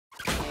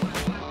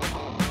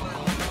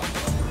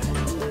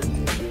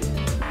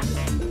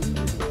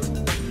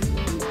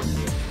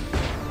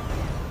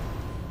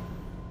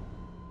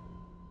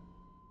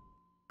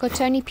Got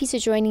Tony Peter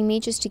joining me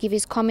just to give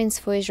his comments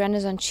for his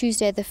runners on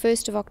Tuesday, the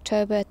 1st of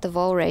October at the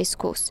Vaal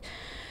racecourse.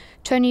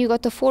 Tony, you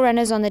got the 4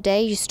 runners on the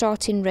day. You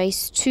start in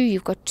race 2.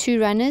 You've got 2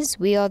 runners.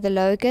 We Are the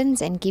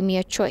Logans, and give me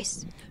a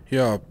choice.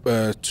 Yeah,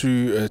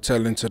 2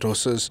 talented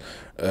horses.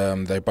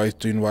 They're both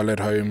doing well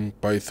at home,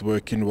 both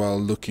working well,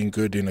 looking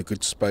good in a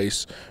good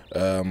space.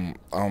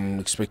 I'm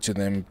expecting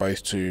them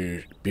both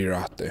to be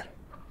right there.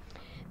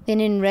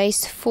 Then in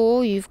race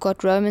 4, you've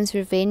got Roman's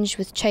Revenge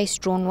with Chase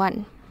drawn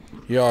 1.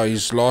 Yeah,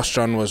 his last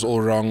run was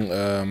all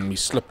wrong. He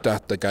slipped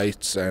out the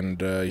gates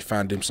and he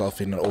found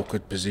himself in an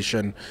awkward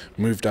position,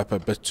 moved up a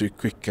bit too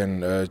quick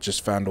and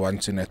just found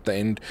once in at the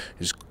end.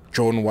 He's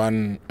drawn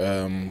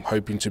 1,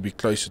 hoping to be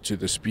closer to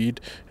the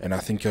speed, and I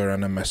think he'll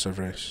run a massive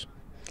race.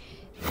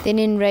 Then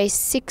in race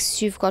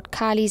 6, you've got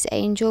Kylie's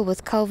Angel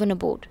with Calvin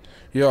aboard.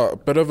 Yeah, a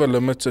bit of a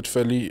limited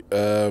filly,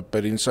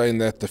 but in saying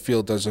that, the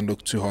field doesn't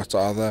look too hot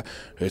either.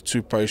 Her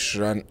 2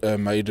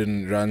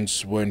 maiden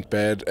runs weren't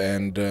bad,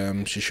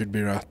 and she should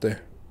be right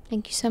there.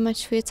 Thank you so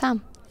much for your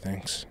time.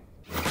 Thanks.